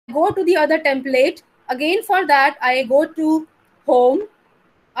go to the other template. Again, for that, I go to home,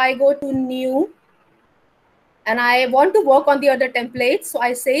 I go to new, and I want to work on the other templates. So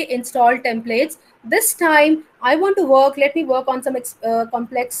I say install templates. This time I want to work, let me work on some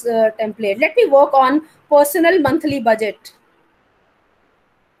complex template. Let me work on personal monthly budget.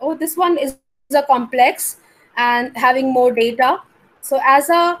 Oh, this one is a complex and having more data. So as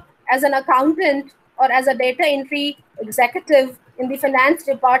an accountant or as a data entry executive in the finance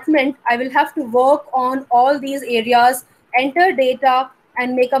department, I will have to work on all these areas, enter data,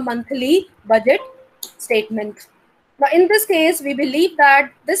 and make a monthly budget statement. Now, in this case, we believe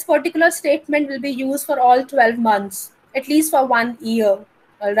that this particular statement will be used for all 12 months, at least for 1 year.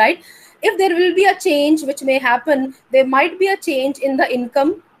 All right. If there will be a change, which may happen, there might be a change in the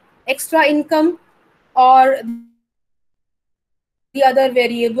income, extra income, or the other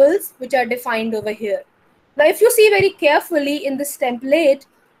variables which are defined over here. Now, if you see very carefully in this template,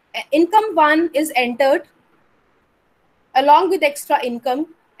 income one is entered along with extra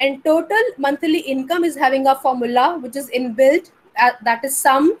income, and total monthly income is having a formula which is inbuilt, that is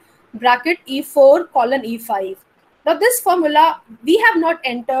sum bracket E4 colon E5. Now this formula we have not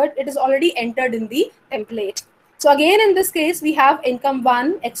entered, it is already entered in the template. So again, in this case, we have income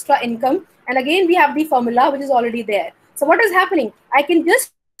one, extra income, and again we have the formula which is already there. So what is happening? I can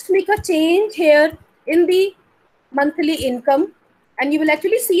just make a change here in the monthly income, and you will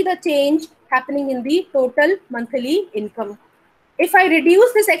actually see the change happening in the total monthly income. If I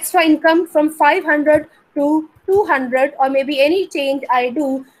reduce this extra income from 500 to 200, or maybe any change I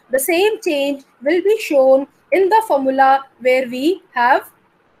do, the same change will be shown in the formula where we have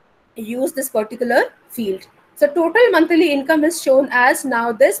used this particular field. So total monthly income is shown as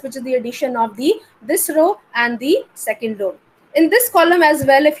now this, which is the addition of this row and the second row. In this column as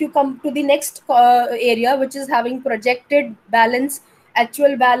well, if you come to the next area, which is having projected balance,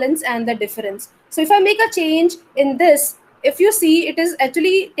 actual balance, and the difference. So if I make a change in this, if you see, it is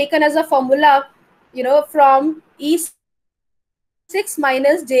actually taken as a formula, from E6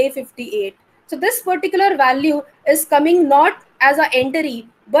 minus J58. So this particular value is coming not as a entry,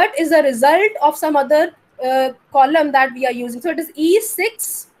 but is a result of some other column that we are using. So it is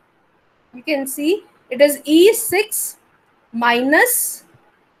E6, you can see it is E6 minus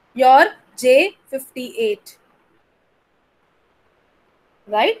your J58,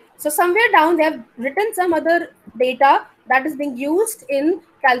 right? So somewhere down they have written some other data that is being used in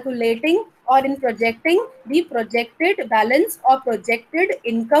calculating or in projecting the projected balance or projected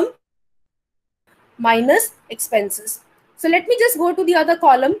income minus expenses. So let me just go to the other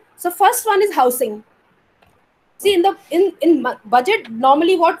column. So first one is housing. See, in budget,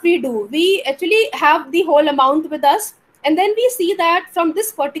 normally what we do, we actually have the whole amount with us, and then we see that from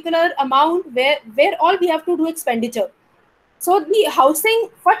this particular amount where all we have to do expenditure. So the housing,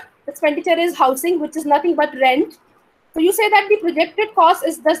 what expenditure is housing, which is nothing but rent. So you say that the projected cost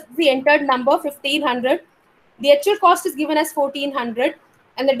is the entered number 1500, the actual cost is given as 1400,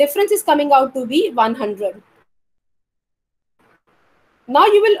 and the difference is coming out to be 100. Now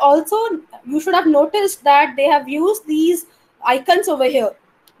you should have noticed that they have used these icons over here: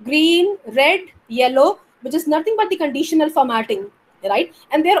 green, red, yellow, which is nothing but the conditional formatting, right?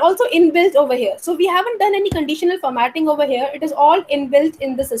 And they're also inbuilt over here. So we haven't done any conditional formatting over here. It is all inbuilt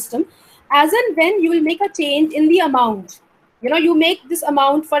in the system. As and when you will make a change in the amount, you make this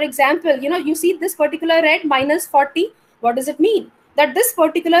amount, for example, you see this particular red minus 40. What does it mean? That this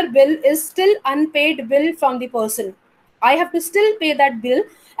particular bill is still unpaid bill from the person. I have to still pay that bill,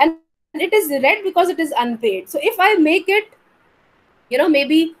 and it is red because it is unpaid. So if I make it,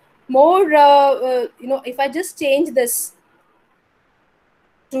 maybe more, if I just change this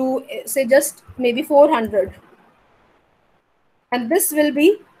to say just maybe 400, and this will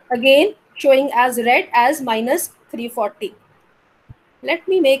be again showing as red as minus 340. Let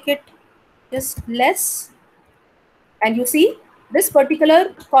me make it just less, and you see this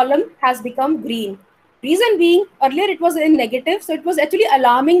particular column has become green. Reason being, earlier it was in negative, so it was actually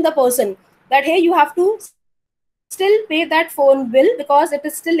alarming the person that hey, you have to still pay that phone bill because it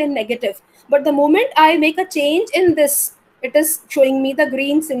is still in negative. But the moment I make a change in this, it is showing me the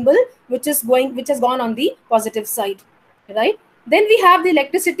green symbol, which has gone on the positive side, right? Then we have the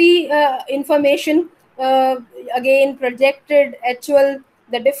electricity information, again projected, actual,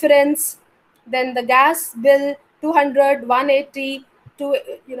 the difference. Then the gas bill 200, 180, to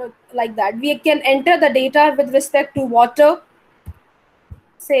like that. We can enter the data with respect to water,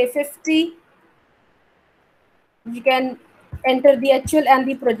 say 50. You can enter the actual and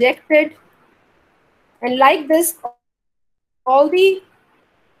the projected, and like this all the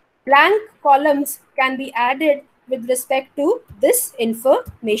blank columns can be added with with respect to this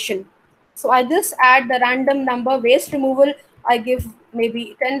information. So I just add the random number waste removal. I give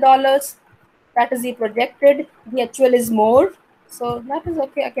maybe $10. That is the projected. The actual is more. So that is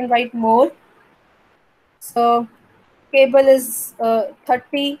okay. I can write more. So cable is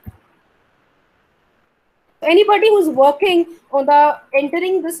 30. Anybody who's working on the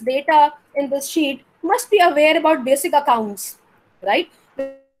entering this data in this sheet must be aware about basic accounts, right?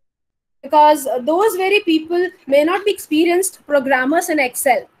 Because those very people may not be experienced programmers in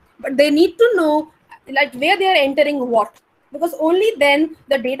Excel, but they need to know like where they are entering what, because only then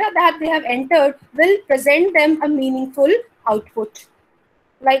the data that they have entered will present them a meaningful output.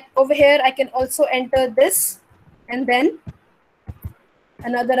 Like over here, I can also enter this and then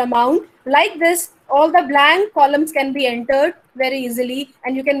another amount. Like this, all the blank columns can be entered very easily,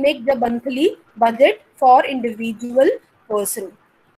 and you can make the monthly budget for individual person.